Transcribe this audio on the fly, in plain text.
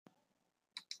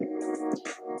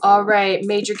All right,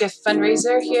 Major Gift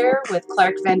Fundraiser here with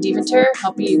Clark Van Deventer,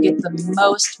 helping you get the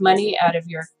most money out of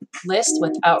your list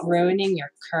without ruining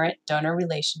your current donor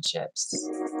relationships.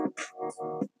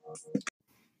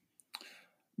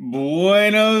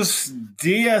 Buenos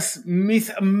dias, mis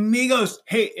amigos.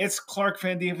 Hey, it's Clark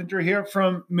Van Deventer here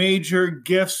from Major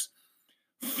Gifts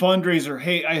Fundraiser.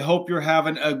 Hey, I hope you're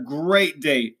having a great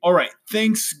day. All right,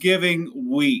 Thanksgiving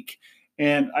week.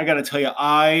 And I got to tell you,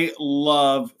 I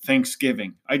love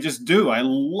Thanksgiving. I just do. I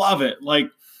love it.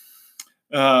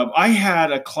 I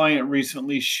had a client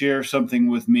recently share something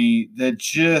with me that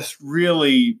just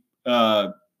really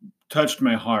touched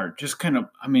my heart. Just kind of,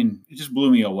 it just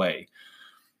blew me away.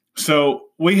 So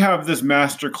we have this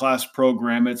masterclass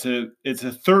program. It's a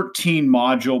 13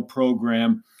 module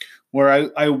program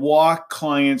where I walk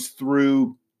clients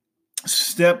through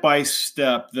step by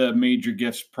step the major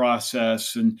gifts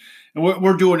process, and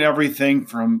we're doing everything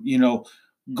from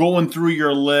going through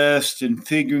your list and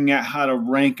figuring out how to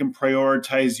rank and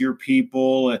prioritize your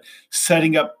people,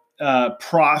 setting up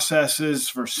processes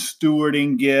for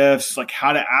stewarding gifts, like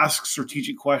how to ask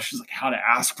strategic questions, like how to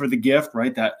ask for the gift,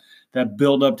 right? That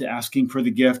build up to asking for the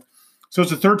gift. So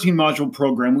it's a 13 module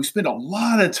program. We spend a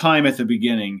lot of time at the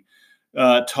beginning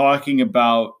talking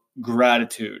about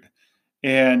gratitude.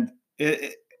 And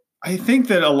I think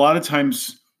that a lot of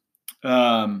times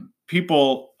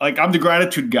people, like, I'm the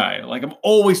gratitude guy. Like, I'm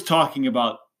always talking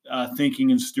about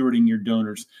thinking and stewarding your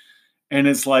donors. And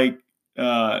it's like,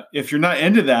 if you're not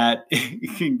into that,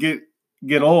 it can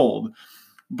get old.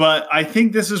 But I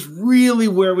think this is really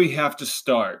where we have to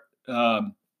start.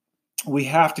 We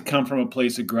have to come from a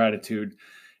place of gratitude. It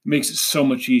makes it so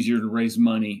much easier to raise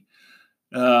money.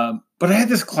 But I had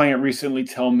this client recently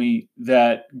tell me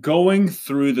that going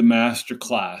through the master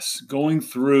class, going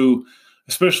through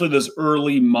especially those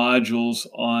early modules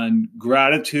on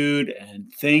gratitude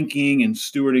and thanking and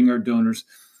stewarding our donors,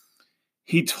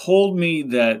 he told me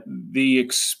that the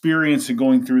experience of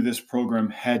going through this program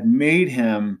had made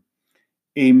him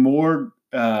a more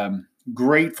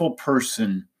grateful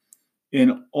person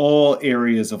in all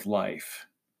areas of life.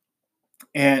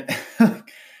 And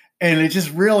and it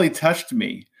just really touched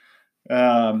me.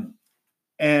 And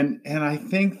I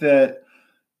think that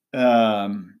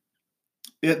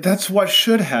that's what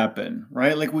should happen,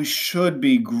 right? Like, we should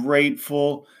be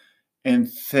grateful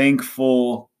and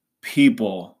thankful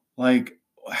people. Like,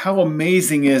 how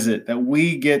amazing is it that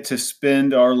we get to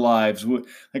spend our lives with,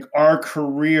 like, our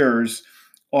careers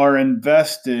are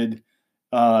invested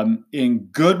in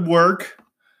good work,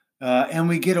 and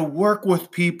we get to work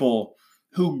with people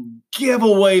who give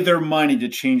away their money to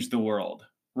change the world,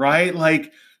 right?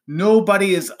 Like,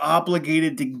 nobody is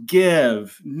obligated to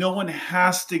give. No one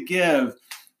has to give.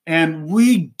 And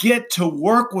we get to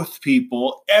work with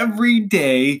people every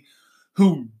day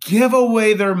who give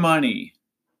away their money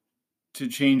to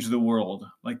change the world,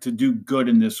 like to do good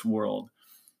in this world.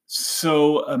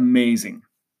 So amazing.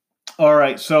 All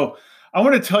right. So I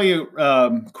want to tell you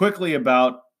quickly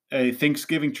about a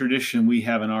Thanksgiving tradition we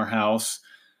have in our house.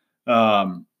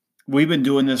 We've been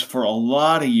doing this for a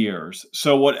lot of years.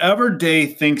 So whatever day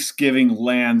Thanksgiving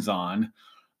lands on,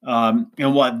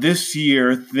 and what this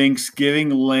year Thanksgiving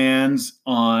lands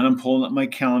on, I'm pulling up my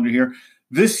calendar here.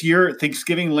 This year,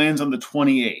 Thanksgiving lands on the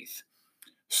 28th.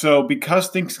 So because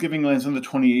Thanksgiving lands on the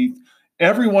 28th,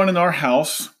 everyone in our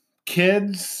house,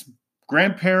 kids,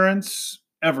 grandparents,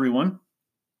 everyone,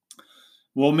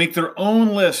 will make their own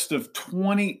list of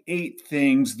 28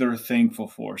 things they're thankful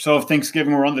for. So if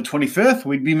Thanksgiving were on the 25th,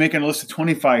 we'd be making a list of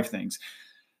 25 things.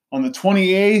 On the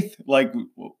 28th, like,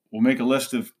 we'll make a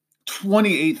list of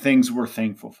 28 things we're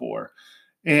thankful for.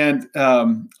 And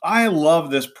I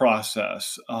love this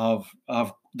process of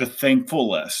the thankful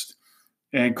list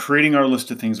and creating our list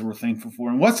of things that we're thankful for.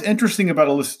 And what's interesting about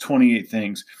a list of 28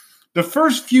 things, the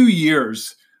first few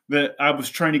years that I was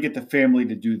trying to get the family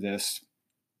to do this,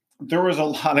 there was a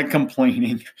lot of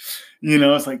complaining.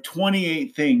 It's like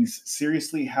 28 things.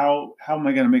 Seriously, how am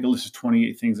I going to make a list of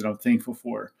 28 things that I'm thankful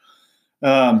for?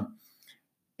 And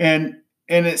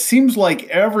it seems like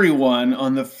everyone,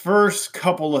 on the first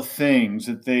couple of things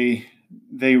that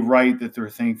they write that they're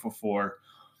thankful for,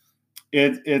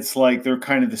 it's like they're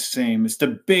kind of the same. It's the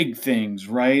big things,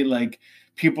 right? Like,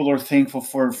 people are thankful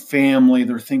for family.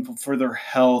 They're thankful for their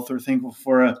health. They're thankful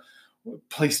for a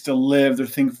place to live. They're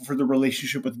thankful for the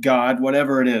relationship with God,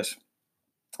 whatever it is.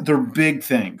 They're big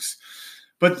things.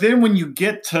 But then when you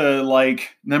get to like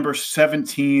number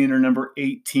 17 or number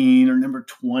 18 or number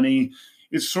 20,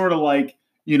 it's sort of like,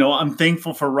 I'm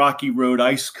thankful for Rocky Road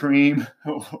ice cream,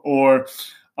 or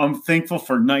I'm thankful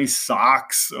for nice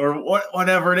socks, or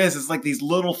whatever it is. It's like these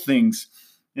little things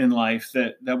in life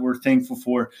that we're thankful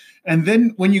for. And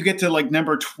then when you get to like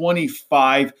number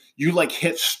 25, you like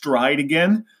hit stride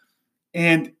again.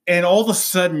 And all of a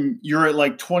sudden you're at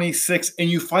like 26 and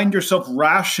you find yourself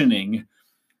rationing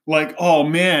like, oh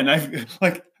man, I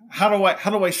like how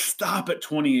do I stop at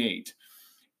 28?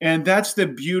 And that's the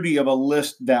beauty of a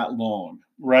list that long,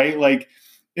 right? Like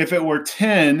if it were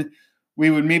 10, we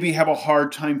would maybe have a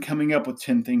hard time coming up with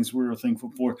 10 things we were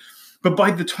thankful for. But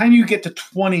by the time you get to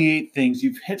 28 things,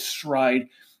 you've hit stride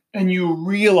and you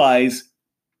realize,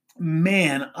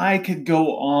 man, I could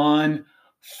go on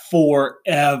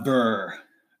forever.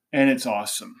 And it's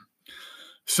awesome.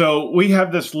 So we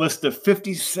have this list of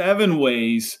 57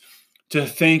 ways to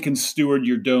thank and steward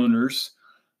your donors.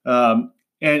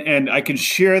 And I can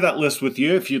share that list with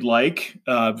you if you'd like.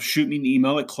 Shoot me an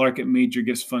email at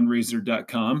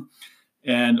clark@majorgiftsfundraiser.com.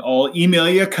 And I'll email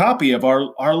you a copy of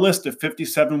our list of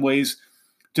 57 ways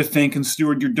to thank and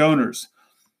steward your donors.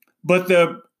 But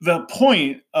the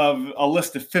point of a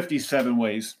list of 57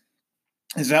 ways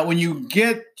is that when you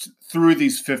get through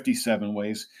these 57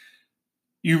 ways,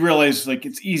 you realize like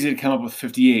it's easy to come up with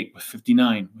 58, with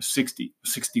 59, with 60,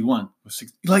 with 61, with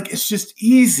 60. Like it's just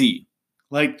easy.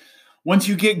 Like once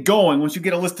you get going, once you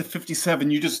get a list of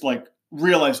 57, you just like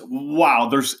realize, wow,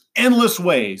 there's endless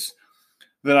ways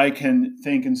that I can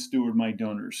thank and steward my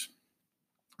donors.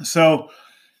 So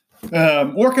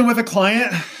working with a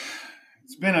client,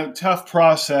 it's been a tough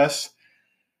process.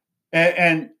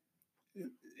 And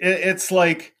it's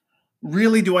like,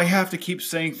 really, do I have to keep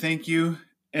saying thank you?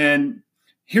 And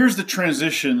here's the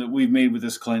transition that we've made with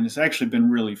this client. It's actually been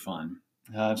really fun.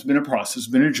 It's been a process, it's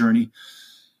been a journey.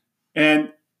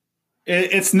 And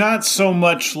it's not so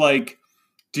much like,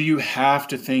 do you have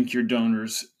to thank your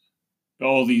donors?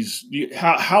 All these,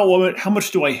 how much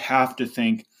do I have to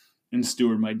thank and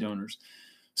steward my donors?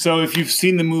 So if you've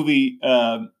seen the movie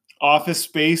Office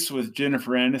Space with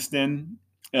Jennifer Aniston,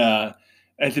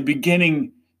 at the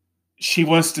beginning, she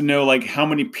wants to know like how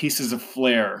many pieces of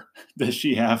flair does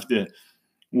she have to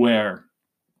wear?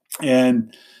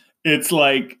 And it's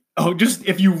like, oh, just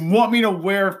if you want me to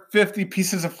wear 50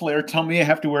 pieces of flair, tell me I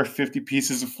have to wear 50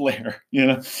 pieces of flair, you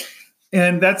know?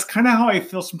 And that's kind of how I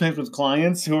feel sometimes with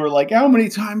clients who are like, how many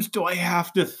times do I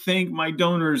have to thank my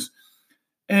donors?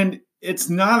 And it's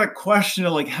not a question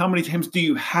of like, how many times do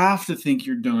you have to thank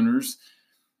your donors?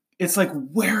 It's like,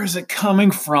 where is it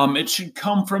coming from? It should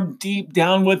come from deep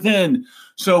down within.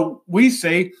 So we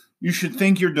say you should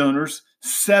thank your donors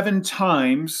 7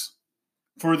 times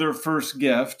for their first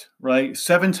gift, right?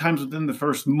 7 times within the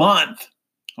first month,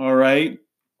 all right?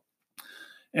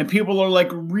 And people are like,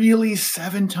 really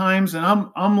 7 times? And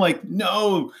I'm like,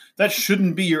 no, that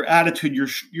shouldn't be your attitude.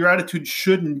 Your attitude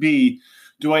shouldn't be,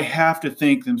 do I have to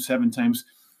thank them 7 times?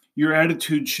 Your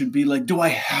attitude should be like, do I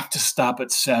have to stop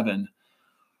at 7?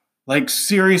 Like,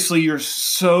 seriously, you're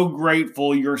so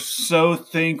grateful. You're so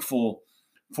thankful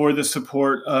for the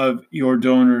support of your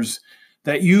donors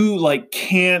that you like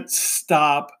can't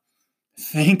stop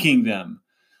thanking them.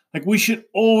 Like we should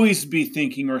always be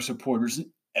thanking our supporters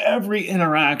in every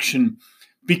interaction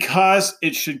because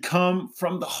it should come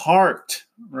from the heart,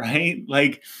 right?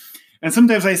 Like, and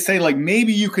sometimes I say like,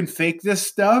 maybe you can fake this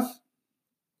stuff,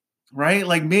 right?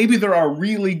 Like maybe there are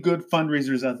really good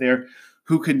fundraisers out there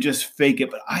who can just fake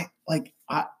it. But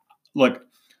look,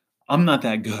 I'm not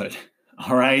that good.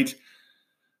 All right.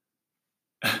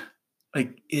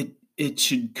 Like it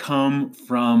should come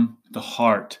from the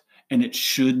heart and it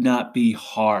should not be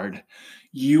hard.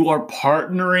 You are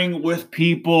partnering with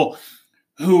people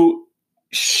who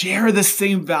share the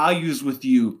same values with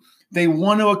you. They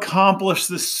want to accomplish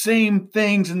the same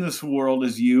things in this world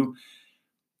as you,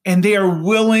 and they are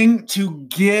willing to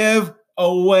give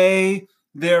away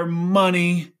their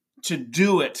money to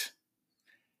do it.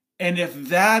 And if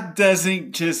that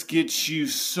doesn't just get you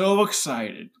so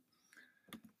excited,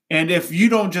 and if you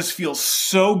don't just feel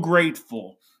so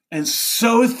grateful and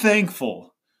so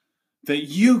thankful that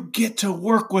you get to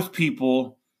work with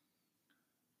people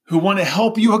who want to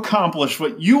help you accomplish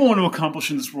what you want to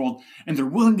accomplish in this world, and they're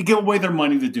willing to give away their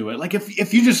money to do it. Like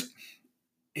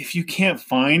if you can't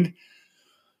find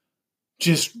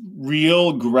just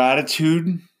real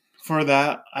gratitude for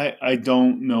that, I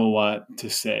don't know what to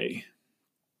say.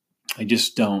 I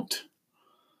just don't.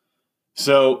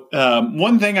 So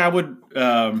one thing I would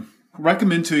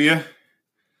recommend to you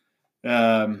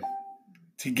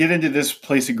to get into this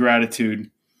place of gratitude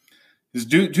is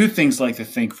do things like the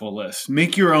thankful list.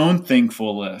 Make your own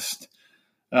thankful list.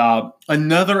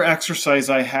 Another exercise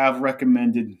I have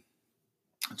recommended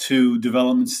to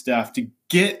development staff to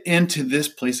get into this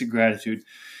place of gratitude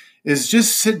is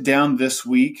just sit down this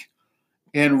week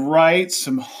and write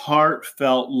some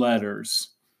heartfelt letters.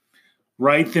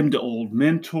 Write them to old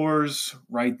mentors,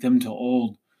 write them to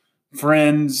old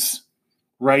friends,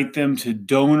 write them to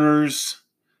donors.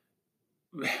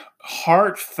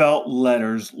 Heartfelt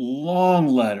letters, long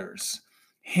letters,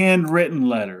 handwritten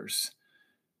letters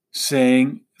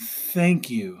saying, thank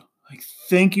you. Like,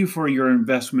 thank you for your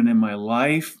investment in my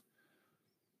life.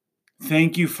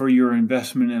 Thank you for your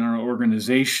investment in our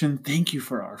organization. Thank you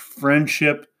for our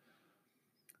friendship.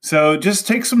 So just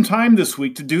take some time this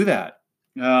week to do that.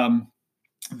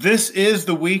 This is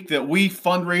the week that we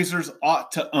fundraisers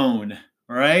ought to own,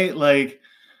 right? Like,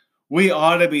 we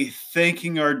ought to be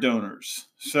thanking our donors.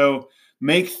 So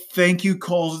make thank you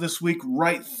calls this week,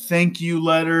 write thank you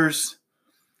letters,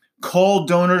 call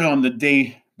donors on the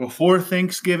day before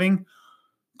Thanksgiving,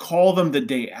 call them the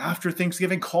day after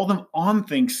Thanksgiving, call them on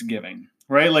Thanksgiving,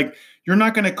 right? Like, you're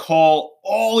not going to call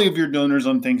all of your donors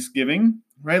on Thanksgiving,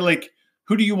 right? Like,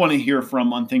 who do you want to hear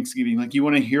from on Thanksgiving? Like, you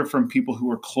want to hear from people who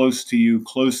are close to you,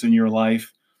 close in your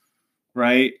life,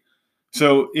 right?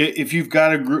 So if you've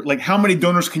got a group, like, how many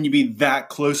donors can you be that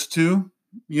close to?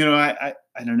 You know, I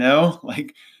don't know,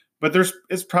 like, but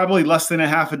it's probably less than a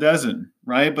half a dozen,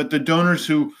 right? But the donors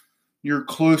who you're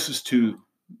closest to,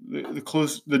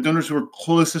 the donors who are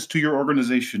closest to your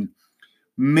organization,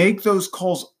 make those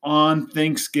calls on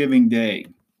Thanksgiving Day.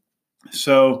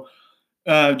 So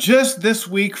just this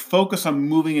week, focus on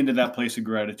moving into that place of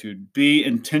gratitude. Be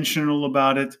intentional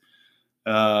about it.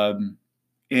 And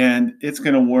it's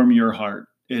going to warm your heart.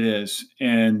 It is.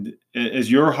 And as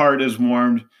your heart is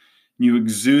warmed, you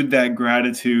exude that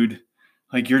gratitude,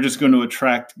 like, you're just going to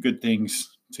attract good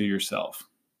things to yourself.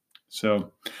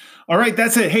 So, all right,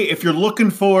 that's it. Hey, if you're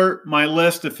looking for my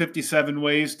list of 57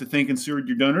 ways to thank and steward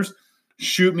your donors,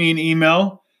 shoot me an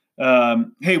email.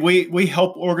 Hey, we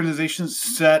help organizations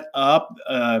set up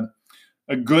a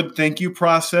good thank you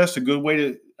process, a good way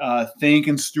to thank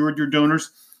and steward your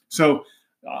donors. So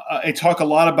I talk a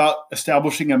lot about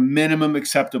establishing a minimum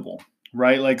acceptable,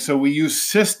 right? Like, so we use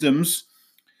systems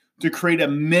to create a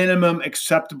minimum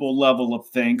acceptable level of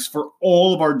thanks for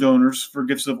all of our donors for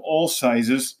gifts of all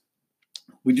sizes.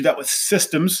 We do that with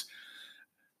systems.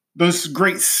 Those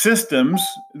great systems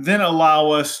then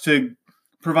allow us to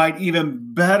provide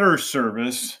even better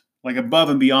service, like above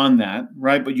and beyond that,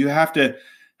 right? But you have to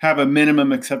have a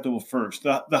minimum acceptable first.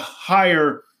 The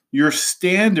higher your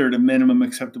standard of minimum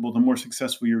acceptable, the more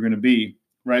successful you're going to be,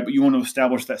 right? But you want to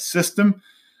establish that system,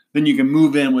 then you can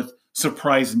move in with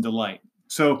surprise and delight.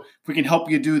 So if we can help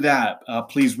you do that,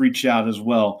 please reach out as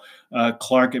well.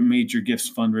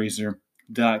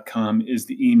 Clark@MajorGiftsFundraiser.com is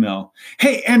the email.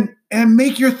 Hey, and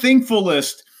make your thankful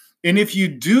list. And if you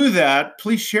do that,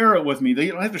 please share it with me.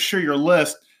 You don't have to share your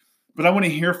list, but I want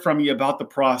to hear from you about the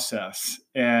process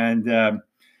and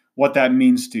what that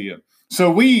means to you.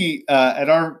 So we, at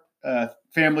our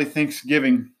family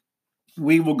Thanksgiving,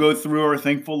 we will go through our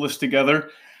thankful list together.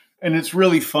 And it's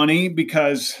really funny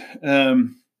because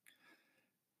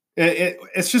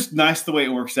it's just nice the way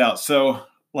it works out. So,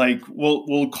 like,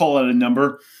 we'll call it a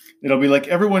number. It'll be like,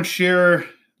 everyone share,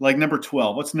 like, number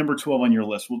 12. What's number 12 on your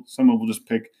list? Someone will just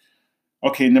pick,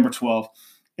 okay, number 12.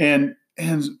 And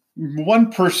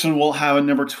one person will have a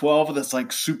number 12 that's,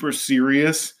 like, super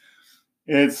serious.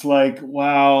 It's like,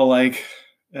 wow, like,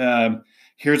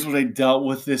 here's what I dealt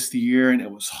with this year, and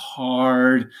it was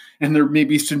hard, and there may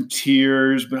be some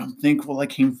tears, but I'm thankful I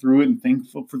came through it and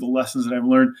thankful for the lessons that I've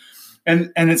learned.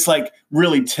 And it's like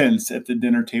really tense at the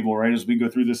dinner table, right, as we go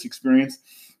through this experience.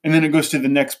 And then it goes to the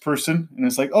next person, and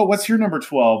it's like, oh, what's your number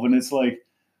 12? And it's like,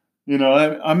 you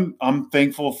know, I'm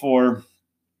thankful for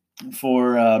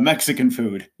Mexican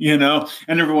food, you know,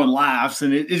 and everyone laughs,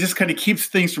 and it just kind of keeps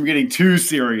things from getting too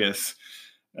serious.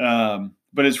 But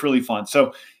it's really fun.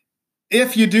 So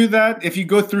if you do that, if you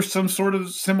go through some sort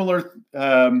of similar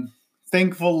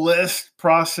thankful list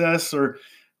process or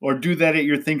do that at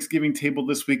your Thanksgiving table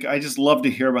this week, I just love to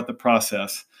hear about the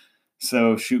process.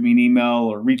 So shoot me an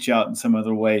email or reach out in some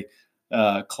other way,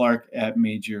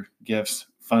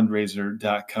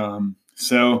 Clark@MajorGiftsFundraiser.com.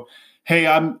 So, hey,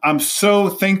 I'm so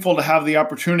thankful to have the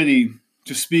opportunity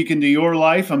to speak into your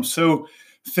life. I'm so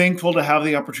thankful to have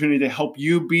the opportunity to help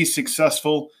you be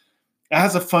successful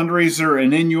as a fundraiser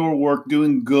and in your work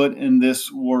doing good in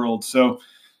this world. So,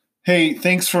 hey,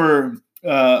 thanks for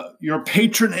your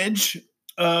patronage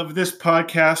of this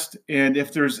podcast. And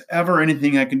if there's ever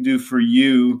anything I can do for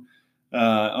you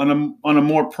on a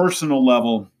more personal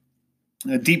level,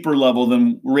 a deeper level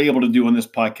than we're able to do on this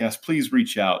podcast, please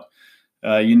reach out.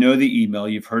 You know the email,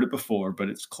 you've heard it before, but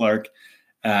it's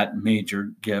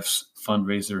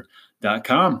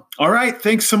Clark@MajorGiftsFundraiser.com. All right.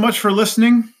 Thanks so much for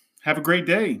listening. Have a great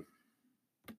day.